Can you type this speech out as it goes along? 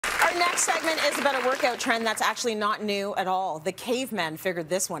Our next segment is about a workout trend that's actually not new at all. The cavemen figured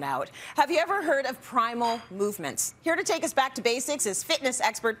this one out. Have you ever heard of primal movements? Here to take us back to basics is fitness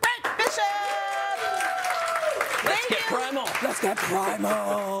expert Brent Bishop. Let's get primal. Let's get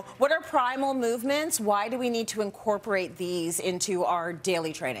primal. What are primal movements? Why do we need to incorporate these into our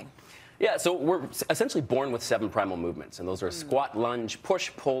daily training? Yeah, so we're essentially born with 7 primal movements, and those are squat, lunge,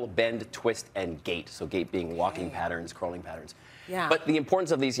 push, pull, bend, twist, and gait. So gait being walking patterns, crawling patterns. Yeah. But the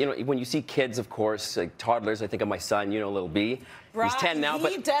importance of these, you know, when you see kids, of course, like toddlers, I think of my son, you know, little B. He's 10 now,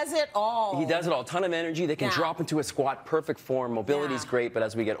 but he does it all. He does it all. Ton of energy. They can drop into a squat, perfect form. Mobility's great, but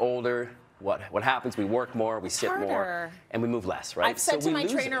as we get older, what happens? We work more, we sit more, and we move less, right? I've said to my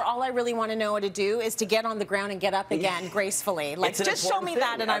trainer, all I really want to know how to do is to get on the ground and get up again gracefully. Like, just show me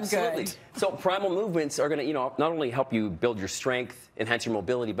that and I'm good. So primal movements are going to, you know, not only help you build your strength, enhance your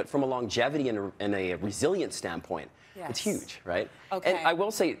mobility, but from a longevity and a resilience standpoint, it's huge, right? Okay. And I will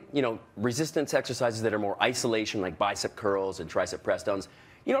say, you know, resistance exercises that are more isolation, like bicep curls and tricep press downs,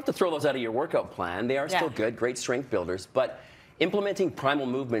 you don't have to throw those out of your workout plan. They are still good, great strength builders, but implementing primal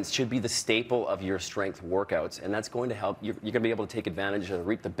movements should be the staple of your strength workouts, and that's going to help. You're going to be able to take advantage and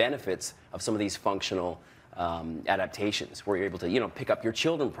reap the benefits of some of these functional adaptations, where you're able to, you know, pick up your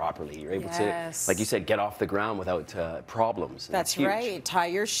children properly. You're able to, like you said, get off the ground without problems. That's right. Tie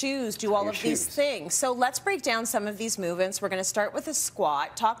your shoes, do all of these things. So let's break down some of these movements. We're going to start with a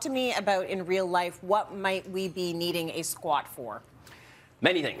squat. Talk to me about, in real life, what might we be needing a squat for?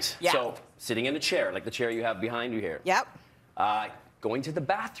 Many things. So sitting in a chair, like the chair you have behind you here. Going to the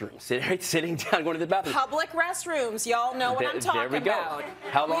bathroom, sitting down, going to the bathroom. Public restrooms, y'all know what I'm talking about. There we go.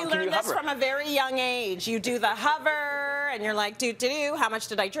 How long can you hover? We learned this from a very young age. You do the hover, and you're like, how much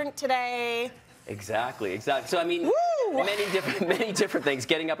did I drink today? Exactly. So I mean, many different things.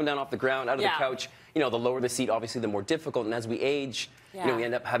 Getting up and down off the ground, out of the couch. You know, the lower the seat, obviously, the more difficult. And as we age, you know, we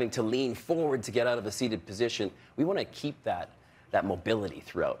end up having to lean forward to get out of a seated position. We want to keep that mobility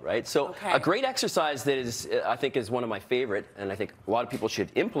throughout, right? So a great exercise that is, I think, is one of my favorite, and I think a lot of people should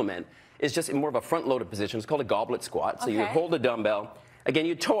implement, is just in more of a front-loaded position. It's called a goblet squat. So you hold a dumbbell. Again,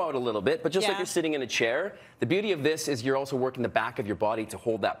 you toe out a little bit, but just like you're sitting in a chair. The beauty of this is you're also working the back of your body to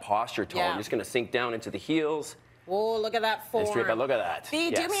hold that posture tall. You're just going to sink down into the heels. Oh, look at that form. Look at that.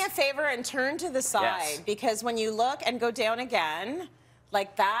 B, do me a favor and turn to the side, because when you look and go down again,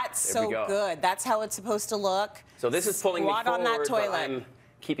 like, that's so good. That's how it's supposed to look. So this is pulling me forward, on that toilet. but I'm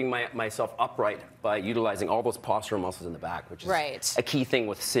keeping myself upright by utilizing all those postural muscles in the back, which is a key thing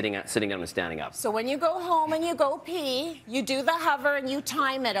with sitting down and standing up. So when you go home and you go pee, you do the hover and you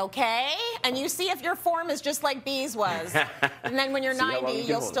time it, okay? And you see if your form is just like B's was. And then when you're 90,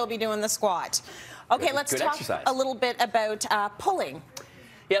 you'll still be doing the squat. Okay, let's talk a little bit about pulling.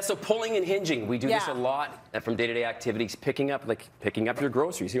 Yeah, so pulling and hinging, we do this a lot from day-to-day activities. Picking up your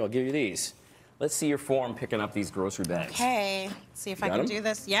groceries. Here, I'll give you these. Let's see your form picking up these grocery bags. Okay, see if I can do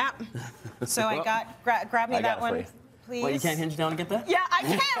this. Yeah. So I got, grab me that one, please. Well, you can't hinge down to get that? Yeah, I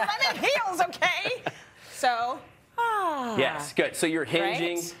can. I'm in heels, okay? So, yes, good. So you're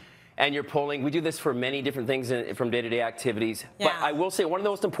hinging and you're pulling. We do this for many different things from day-to-day activities. But I will say one of the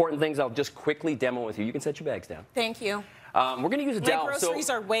most important things I'll just quickly demo with you. You can set your bags down. Thank you. We're going to use a dowel. My groceries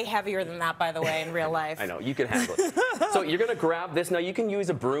are way heavier than that, by the way, in real life. I know, you can handle it. So you're going to grab this. Now, you can use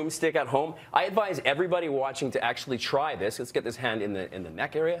a broomstick at home. I advise everybody watching to actually try this. Let's get this hand in the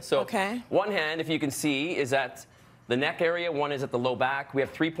neck area. So one hand, if you can see, is at the neck area. One is at the low back. We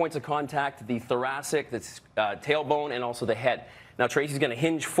have 3 points of contact, the thoracic, the tailbone, and also the head. Now, Tracy's going to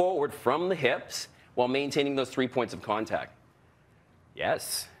hinge forward from the hips while maintaining those 3 points of contact.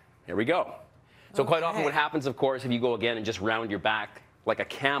 Yes, here we go. So quite often what happens, of course, if you go again and just round your back like a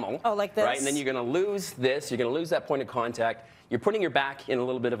camel, like this, right? And then you're going to lose this. You're going to lose that point of contact. You're putting your back in a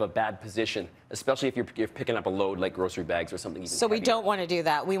little bit of a bad position, especially if you're picking up a load like grocery bags or something. So we don't want to do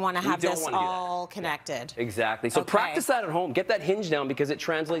that. We want to have this all connected. Exactly. So practice that at home. Get that hinge down, because it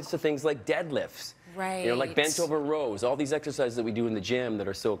translates to things like deadlifts. Right. You know, like bent over rows, all these exercises that we do in the gym that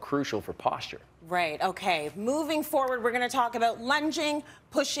are so crucial for posture. Right, okay. Moving forward, we're going to talk about lunging,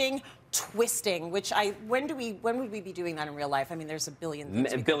 pushing, twisting, which when would we be doing that in real life? I mean, there's a billion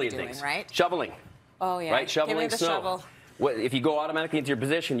things we could be doing, right? Shoveling. Oh, yeah. Right, shoveling Give me the snow. shovel. If you go automatically into your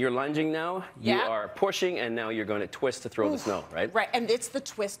position, you're lunging now, you are pushing, and now you're going to twist to throw the snow, right? Right, and it's the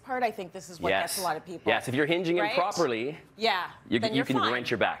twist part, I think this is what gets a lot of people. Yes, if you're hinging improperly, you can wrench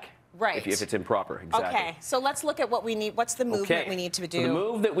your back. Right. If it's improper, exactly. Okay, so let's look at what we need. What's the movement we need to do? So the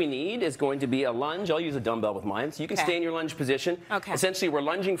move that we need is going to be a lunge. I'll use a dumbbell with mine. So you can stay in your lunge position. Okay. Essentially, we're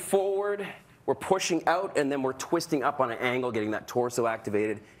lunging forward, we're pushing out, and then we're twisting up on an angle, getting that torso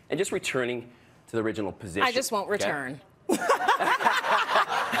activated, and just returning to the original position. I just won't return.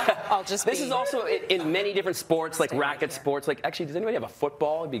 I'll just This is also in many different sports, like racket sports. Like, actually, does anybody have a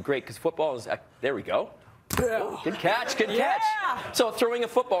football? It'd be great, because football is, there we go. Oh, good catch, good catch. So throwing a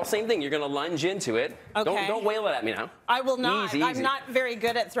football, same thing. You're going to lunge into it. Okay. Don't wail it at me now. I will not. Easy. I'm not very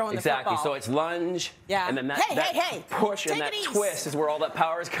good at throwing the football. Exactly. So it's lunge, and then that push and that twist is where all that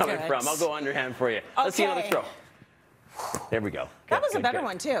power is coming from. I'll go underhand for you. Let's see another throw. There we go. That was a better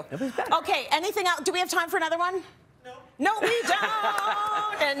one, too. That was better. Okay, anything else? Do we have time for another one? No, we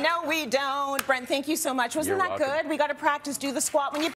don't. And no, we don't. Brent, thank you so much. Wasn't that good? We got to practice. Do the squat when you